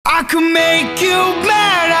I could make you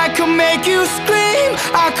mad, I could make you scream,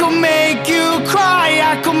 I could make you cry,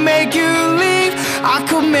 I could make you leave, I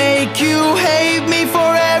could make you hate me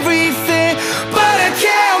for everything, but I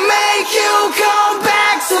can't make you come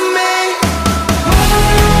back to me.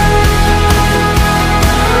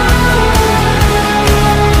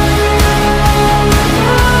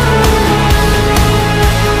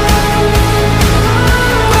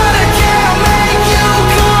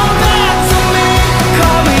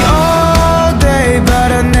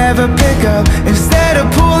 Pick up instead of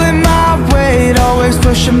pulling my weight, always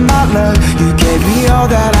pushing my luck. You gave me all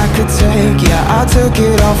that I could take, yeah, I took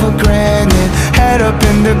it all for granted. Head up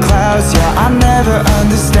in the clouds, yeah, I never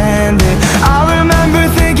understand it. I remember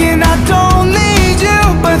thinking I don't need you,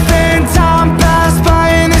 but then time passed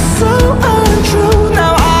by and it's so untrue.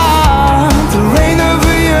 Now I'm the rain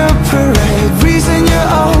over your parade, reason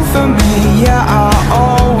you're over me. Yeah, I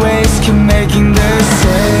always keep making the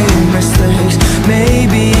same mistakes.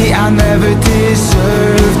 Maybe I never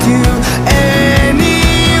deserved you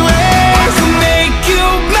anyway. I could make you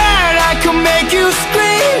mad, I could make you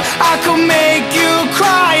scream, I could make you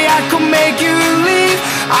cry, I could make you leave,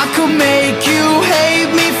 I could make you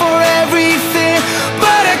hate me for everything,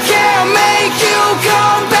 but I can't make you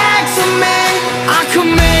come back to me. I could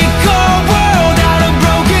make a world out of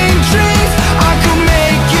broken dreams, I could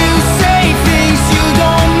make you say things you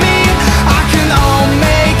don't mean, I can all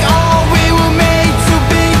make all we were made to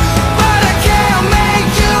be, but I can't make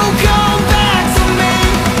you come back to me.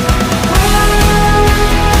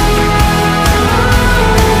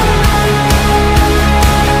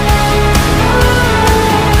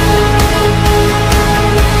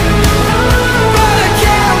 But I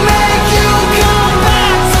can't make you come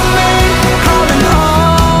back to me. Calling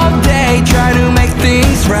all day, trying to make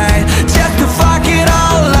things right, just to fuck it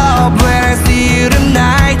all up when I see you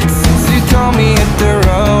tonight. Since you told me hit the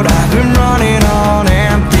road, I've been running on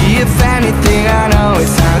empty. If anything I know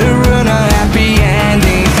is how to ruin a happy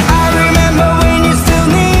ending. I remember when you still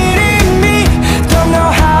needed me, don't know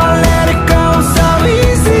how I let it go so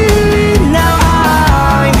easily. Now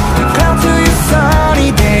I'm the cloud to your sunny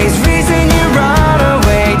days, reason you run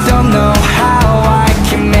away. Don't know how I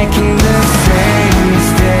keep making the same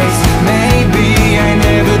mistakes. Maybe I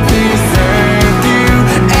never deserved you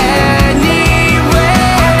anyway.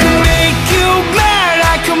 I could make you mad,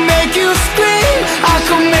 I could make you scream, I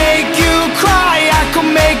could make you cry, I could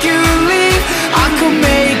make you leave, I could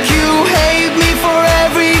make you hate me for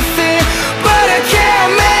everything, but I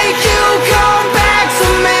can't make you come back to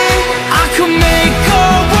me. I could make a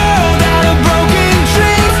world out of broken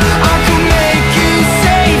dreams, I could make you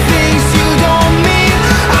say things you don't mean,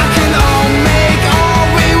 I can all make all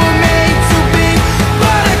we were made to be,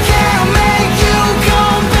 but I can't make you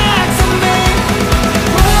come back to me.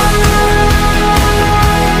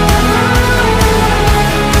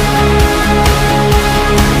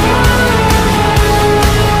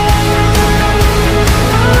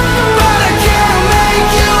 But I can't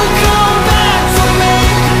make you come back to me.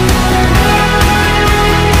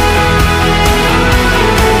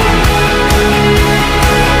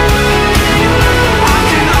 I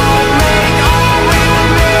can all make all we were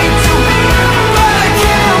made to be, but I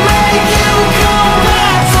can't make you come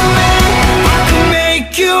back to me. I could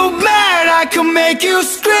make you mad, I could make you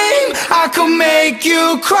scream, I could make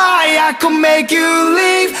you cry, I could make you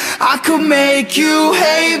leave, I could make you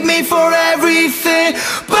hate me for everything,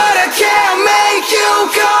 but I can't make you